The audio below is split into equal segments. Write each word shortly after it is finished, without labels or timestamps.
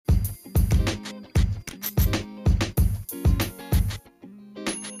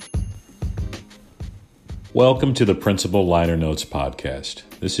Welcome to the Principal Liner Notes podcast.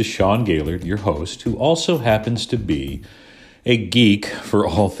 This is Sean Gaylord, your host, who also happens to be a geek for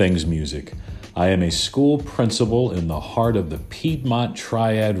all things music. I am a school principal in the heart of the Piedmont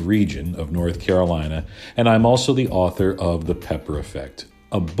Triad region of North Carolina, and I'm also the author of The Pepper Effect,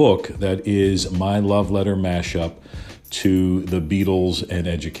 a book that is my love letter mashup to the Beatles and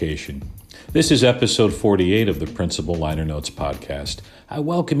education. This is episode 48 of the Principal Liner Notes podcast. I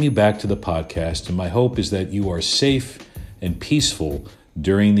welcome you back to the podcast, and my hope is that you are safe and peaceful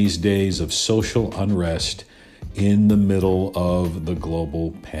during these days of social unrest in the middle of the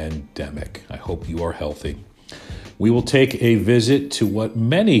global pandemic. I hope you are healthy. We will take a visit to what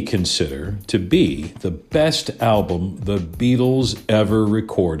many consider to be the best album the Beatles ever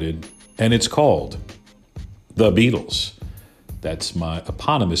recorded, and it's called The Beatles. That's my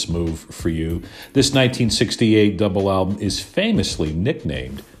eponymous move for you. This 1968 double album is famously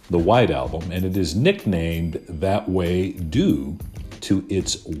nicknamed the White Album, and it is nicknamed that way due to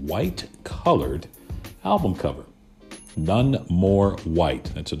its white-colored album cover. None more white.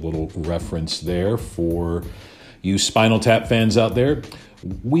 That's a little reference there for you Spinal Tap fans out there.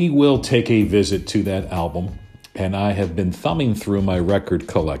 We will take a visit to that album, and I have been thumbing through my record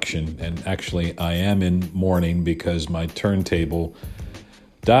collection, and actually I am in mourning because my turntable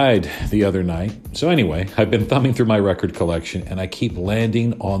died the other night. So anyway, I've been thumbing through my record collection, and I keep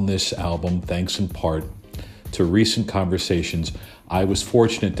landing on this album thanks in part to recent conversations I was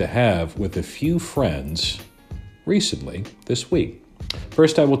fortunate to have with a few friends recently this week.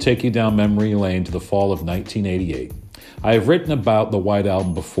 First, I will take you down memory lane to the fall of 1988. I have written about the White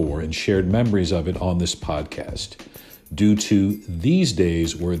Album before and shared memories of it on this podcast. Due to these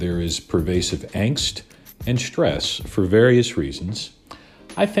days where there is pervasive angst and stress for various reasons,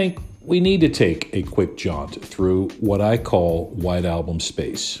 I think we need to take a quick jaunt through what I call White Album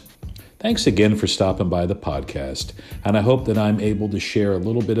space. Thanks again for stopping by the podcast, and I hope that I'm able to share a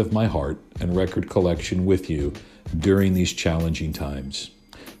little bit of my heart and record collection with you during these challenging times.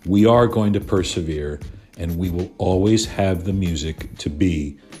 We are going to persevere, and we will always have the music to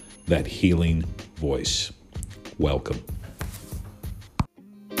be that healing voice. Welcome.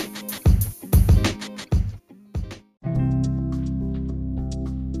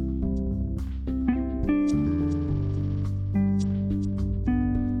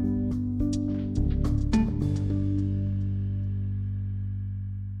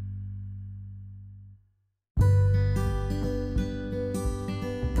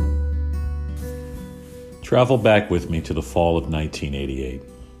 Travel back with me to the fall of 1988.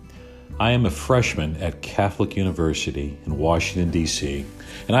 I am a freshman at Catholic University in Washington, D.C.,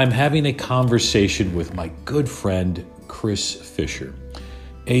 and I'm having a conversation with my good friend, Chris Fisher,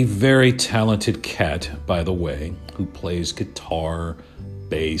 a very talented cat, by the way, who plays guitar,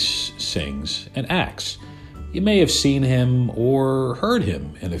 bass, sings, and acts. You may have seen him or heard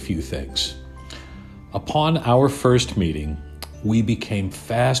him in a few things. Upon our first meeting, we became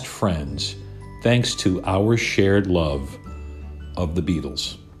fast friends thanks to our shared love of the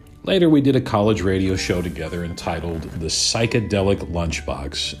Beatles. Later, we did a college radio show together entitled The Psychedelic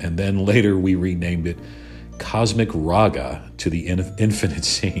Lunchbox, and then later we renamed it Cosmic Raga to the Infinite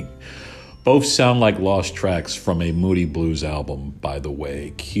Scene. Both sound like lost tracks from a Moody Blues album, by the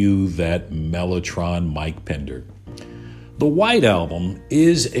way. Cue that Mellotron Mike Pinder. The White Album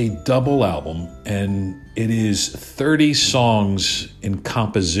is a double album, and it is 30 songs in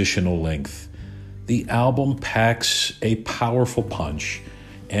compositional length. The album packs a powerful punch,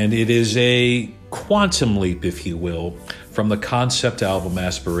 and it is a quantum leap, if you will, from the concept album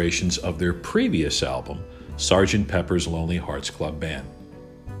aspirations of their previous album, Sgt. Pepper's Lonely Hearts Club Band.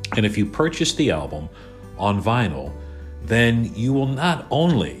 And if you purchase the album on vinyl, then you will not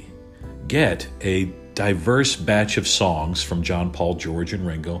only get a diverse batch of songs from John, Paul, George, and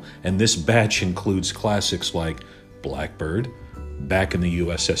Ringo, and this batch includes classics like Blackbird, Back in the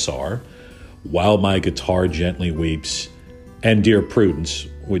USSR, While My Guitar Gently Weeps, and Dear Prudence,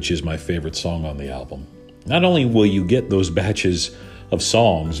 which is my favorite song on the album. Not only will you get those batches of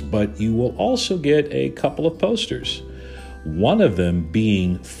songs, but you will also get a couple of posters. One of them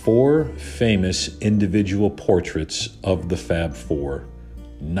being 4 famous individual portraits of the Fab Four,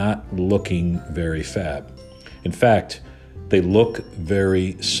 not looking very fab. In fact, they look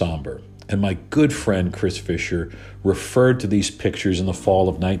very somber. And my good friend Chris Fisher referred to these pictures in the fall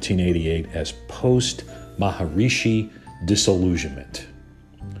of 1988 as post-Maharishi disillusionment.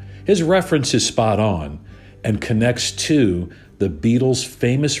 His reference is spot on and connects to the Beatles'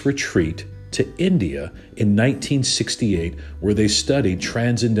 famous retreat to India in 1968, where they studied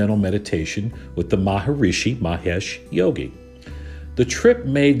transcendental meditation with the Maharishi Mahesh Yogi. The trip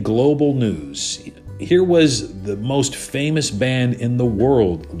made global news. Here was the most famous band in the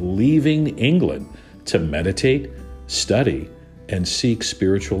world leaving England to meditate, study, and seek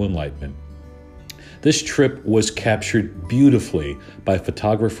spiritual enlightenment. This trip was captured beautifully by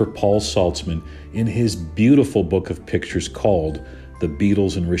photographer Paul Saltzman in his beautiful book of pictures called The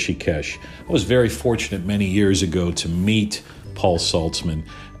Beatles in Rishikesh. I was very fortunate many years ago to meet Paul Saltzman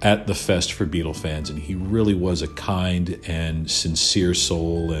at the Fest for Beatle fans, and he really was a kind and sincere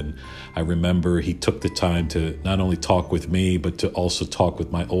soul. And I remember he took the time to not only talk with me, but to also talk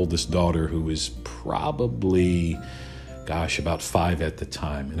with my oldest daughter, who is probably, about 5 at the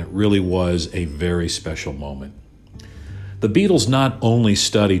time. And it really was a very special moment. The Beatles not only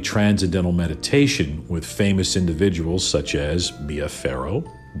studied transcendental meditation with famous individuals such as Mia Farrow,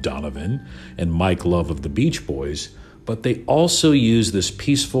 Donovan, and Mike Love of the Beach Boys, but they also used this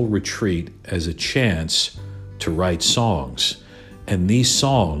peaceful retreat as a chance to write songs. And these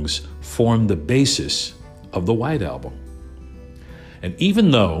songs formed the basis of the White Album. And even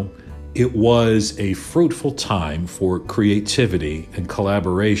though it was a fruitful time for creativity and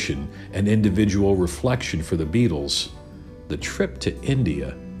collaboration and individual reflection for the Beatles, the trip to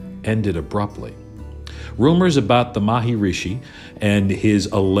India ended abruptly. Rumors about the Maharishi and his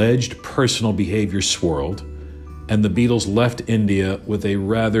alleged personal behavior swirled, and the Beatles left India with a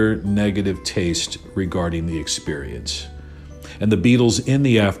rather negative taste regarding the experience. And the Beatles, in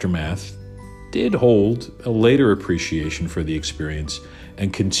the aftermath, did hold a later appreciation for the experience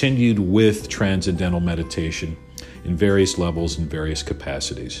and continued with transcendental meditation in various levels and various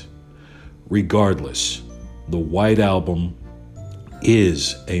capacities. Regardless, the White Album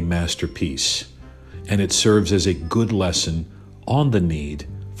is a masterpiece, and it serves as a good lesson on the need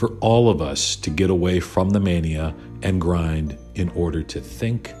for all of us to get away from the mania and grind in order to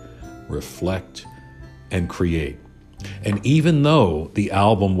think, reflect, and create. And even though the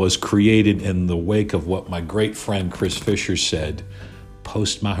album was created in the wake of what my great friend Chris Fisher said,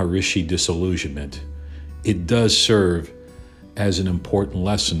 post-Maharishi disillusionment, it does serve as an important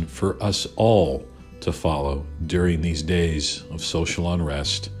lesson for us all to follow during these days of social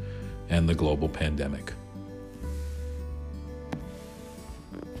unrest and the global pandemic.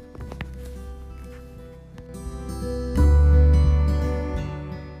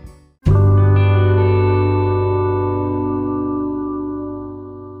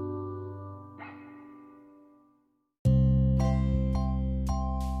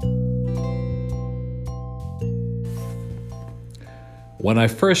 When I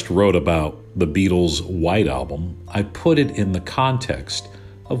first wrote about the Beatles' White Album, I put it in the context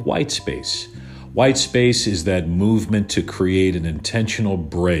of white space. White space is that movement to create an intentional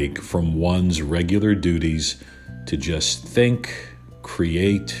break from one's regular duties to just think,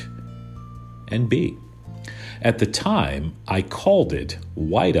 create, and be. At the time, I called it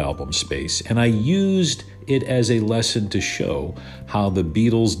White Album Space, and I used it as a lesson to show how the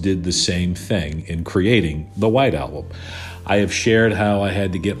Beatles did the same thing in creating the White Album. I have shared how I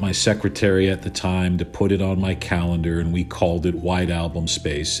had to get my secretary at the time to put it on my calendar, and we called it White Album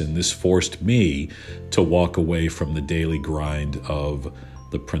Space, and this forced me to walk away from the daily grind of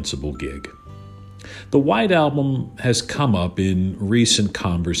the principal gig. The White Album has come up in recent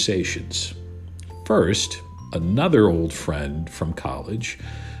conversations. First, another old friend from college,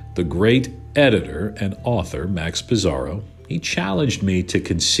 the great editor and author Max Pizarro, he challenged me to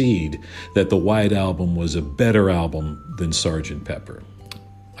concede that the White Album was a better album than Sgt. Pepper.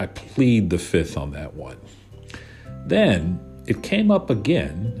 I plead the fifth on that one. Then it came up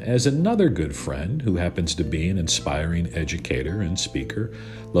again as another good friend who happens to be an inspiring educator and speaker,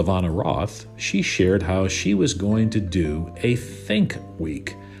 LaVonna Roth. She shared how she was going to do a Think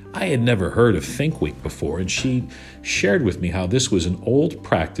Week. I had never heard of Think Week before, and she shared with me how this was an old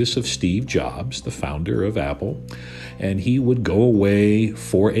practice of Steve Jobs, the founder of Apple, and he would go away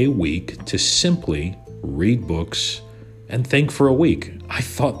for a week to simply read books and think for a week. I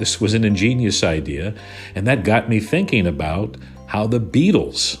thought this was an ingenious idea, and that got me thinking about how the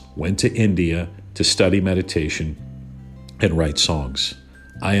Beatles went to India to study meditation and write songs.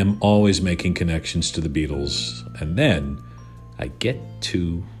 I am always making connections to the Beatles, and then I get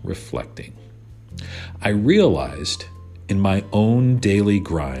to reflecting. I realized in my own daily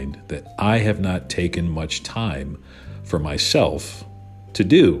grind that I have not taken much time for myself to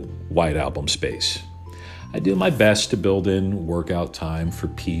do White Album Space. I do my best to build in workout time for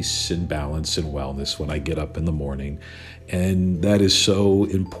peace and balance and wellness when I get up in the morning, and that is so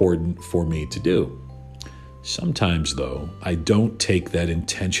important for me to do. Sometimes, though, I don't take that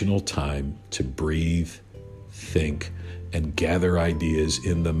intentional time to breathe, think, and gather ideas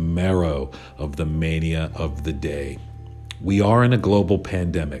in the marrow of the mania of the day. We are in a global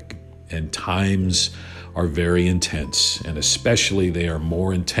pandemic, and times are very intense, and especially they are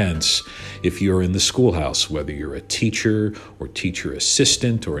more intense if you're in the schoolhouse, whether you're a teacher or teacher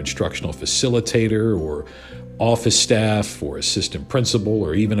assistant or instructional facilitator or office staff or assistant principal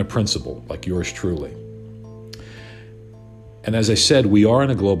or even a principal like yours truly. And as I said, we are in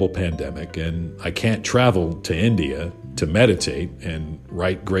a global pandemic, and I can't travel to India to meditate and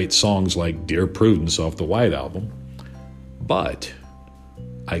write great songs like Dear Prudence off the White Album, but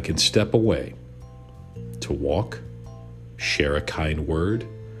I can step away to walk, share a kind word,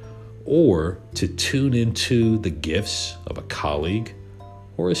 or to tune into the gifts of a colleague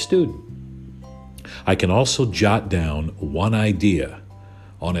or a student. I can also jot down one idea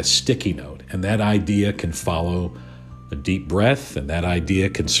on a sticky note, and that idea can follow a deep breath, and that idea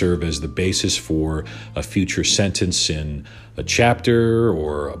can serve as the basis for a future sentence in a chapter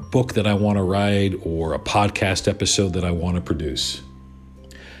or a book that I want to write or a podcast episode that I want to produce.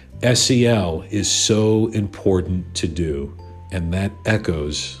 SEL is so important to do, and that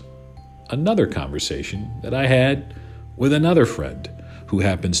echoes another conversation that I had with another friend who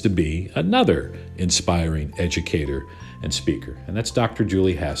happens to be another inspiring educator and speaker, and that's Dr.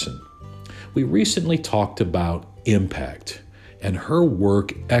 Julie Hassan. We recently talked about impact, and her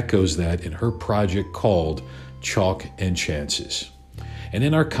work echoes that in her project called Chalk and Chances. And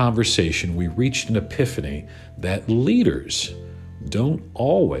in our conversation, we reached an epiphany that leaders don't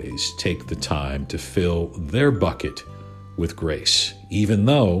always take the time to fill their bucket with grace, even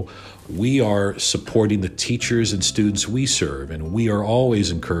though we are supporting the teachers and students we serve, and we are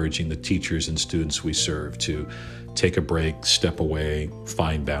always encouraging the teachers and students we serve to take a break, step away,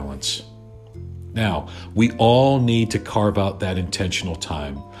 find balance. Now, we all need to carve out that intentional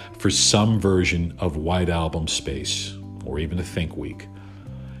time for some version of White Album space, or even a Think Week.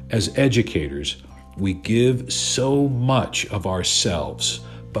 As educators, we give so much of ourselves,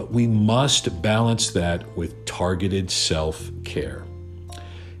 but we must balance that with targeted self-care.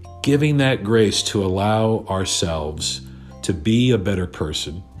 Giving that grace to allow ourselves to be a better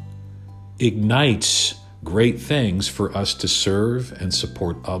person ignites great things for us to serve and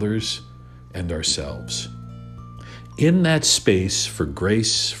support others and ourselves. In that space for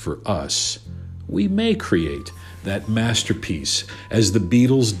grace for us, we may create that masterpiece as the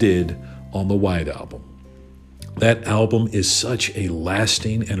Beatles did on the White Album. That album is such a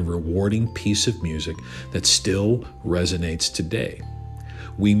lasting and rewarding piece of music that still resonates today.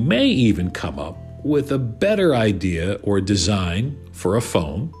 We may even come up with a better idea or design for a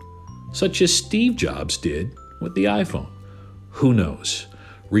phone, such as Steve Jobs did with the iPhone. Who knows?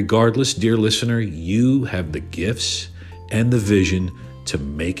 Regardless, dear listener, you have the gifts and the vision to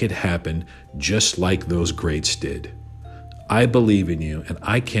make it happen just like those greats did. I believe in you, and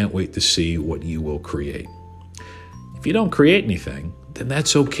I can't wait to see what you will create. If you don't create anything, then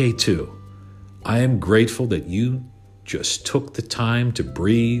that's okay too. I am grateful that you just took the time to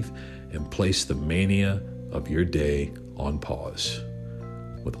breathe and place the mania of your day on pause.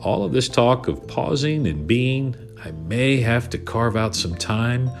 With all of this talk of pausing and being, I may have to carve out some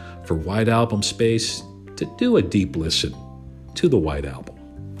time for White Album space to do a deep listen to the White Album.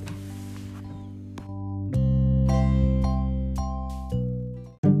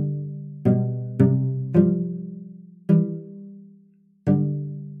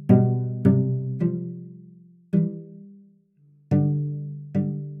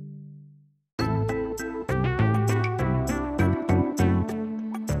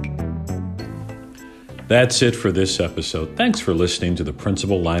 That's it for this episode. Thanks for listening to the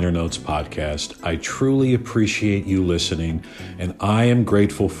Principal Liner Notes podcast. I truly appreciate you listening, and I am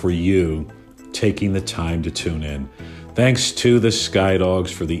grateful for you taking the time to tune in. Thanks to the Sky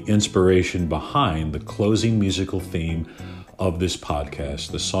Dogs for the inspiration behind the closing musical theme of this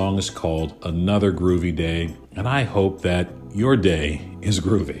podcast. The song is called Another Groovy Day, and I hope that your day is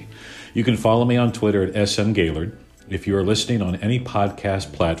groovy. You can follow me on Twitter at smgaylord. If you are listening on any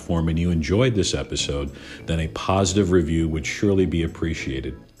podcast platform and you enjoyed this episode, then a positive review would surely be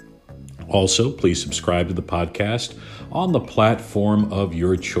appreciated. Also, please subscribe to the podcast on the platform of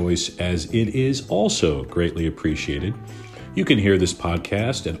your choice, as it is also greatly appreciated. You can hear this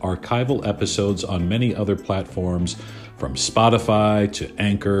podcast and archival episodes on many other platforms, from Spotify to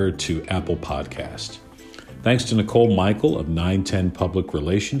Anchor to Apple Podcast. Thanks to Nicole Michael of 910 Public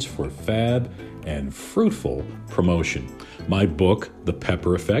Relations for fab and fruitful promotion. My book, The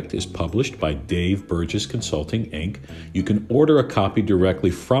Pepper Effect, is published by Dave Burgess Consulting, Inc. You can order a copy directly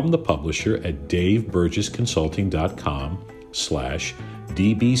from the publisher at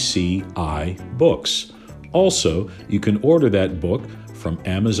daveburgessconsulting.com/DBCI books. Also, you can order that book from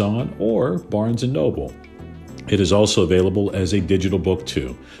Amazon or Barnes & Noble. It is also available as a digital book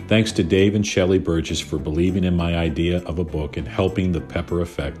too. Thanks to Dave and Shelley Burgess for believing in my idea of a book and helping the Pepper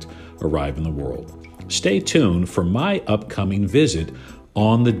Effect arrive in the world. Stay tuned for my upcoming visit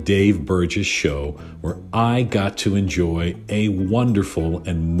on the Dave Burgess Show, where I got to enjoy a wonderful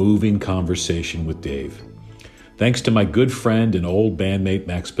and moving conversation with Dave. Thanks to my good friend and old bandmate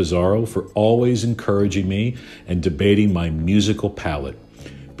Max Pizarro for always encouraging me and debating my musical palette.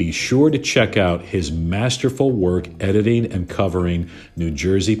 Be sure to check out his masterful work editing and covering New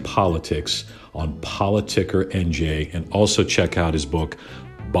Jersey politics on Politicker NJ, and also check out his book,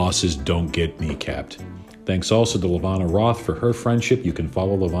 Bosses Don't Get Kneecapped. Thanks also to Lavana Roth for her friendship. You can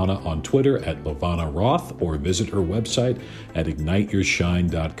follow Lavana on Twitter at Lavana Roth or visit her website at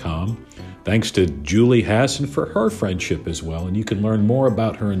igniteyourshine.com. Thanks to Julie Hassan for her friendship as well, and you can learn more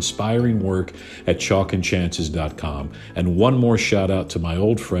about her inspiring work at chalkandchances.com. And one more shout out to my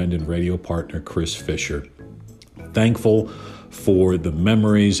old friend and radio partner, Chris Fisher. Thankful for the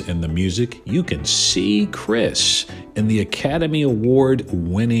memories and the music. You can see Chris in the Academy Award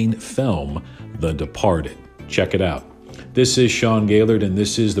winning film, The Departed. Check it out. This is Sean Gaylord, and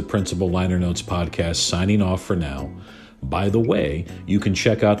this is the Principal Liner Notes podcast, signing off for now. By the way, you can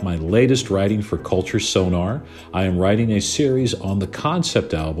check out my latest writing for Culture Sonar. I am writing a series on the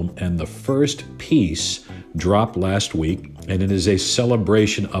concept album, and the first piece dropped last week, and it is a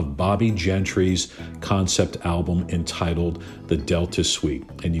celebration of Bobby Gentry's concept album entitled The Delta Suite,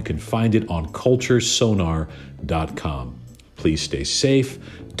 and you can find it on culturesonar.com. Please stay safe.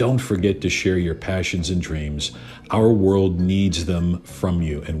 Don't forget to share your passions and dreams. Our world needs them from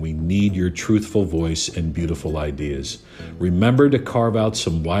you, and we need your truthful voice and beautiful ideas. Remember to carve out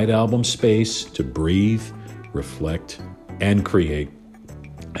some wide album space to breathe, reflect, and create.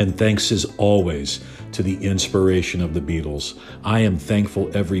 And thanks as always to the inspiration of the Beatles. I am thankful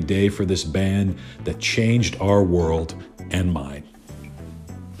every day for this band that changed our world and mine.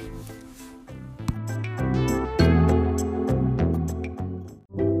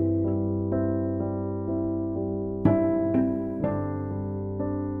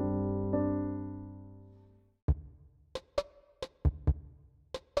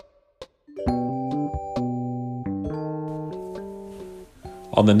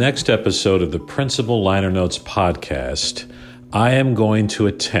 On the next episode of the Principal Liner Notes podcast, I am going to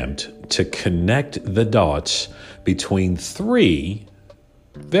attempt to connect the dots between three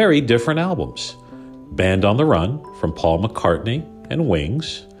very different albums. Band on the Run from Paul McCartney and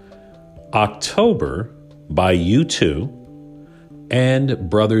Wings, October by U2, and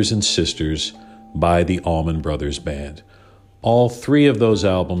Brothers and Sisters by the Allman Brothers Band. All three of those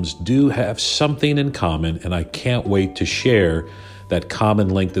albums do have something in common, and I can't wait to share that common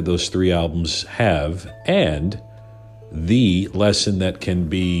link that those three albums have, and the lesson that can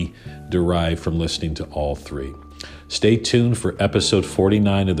be derived from listening to all three. Stay tuned for episode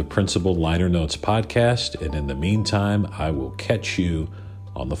 49 of the Principal Liner Notes podcast, and in the meantime, I will catch you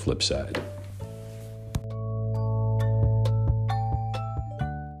on the flip side.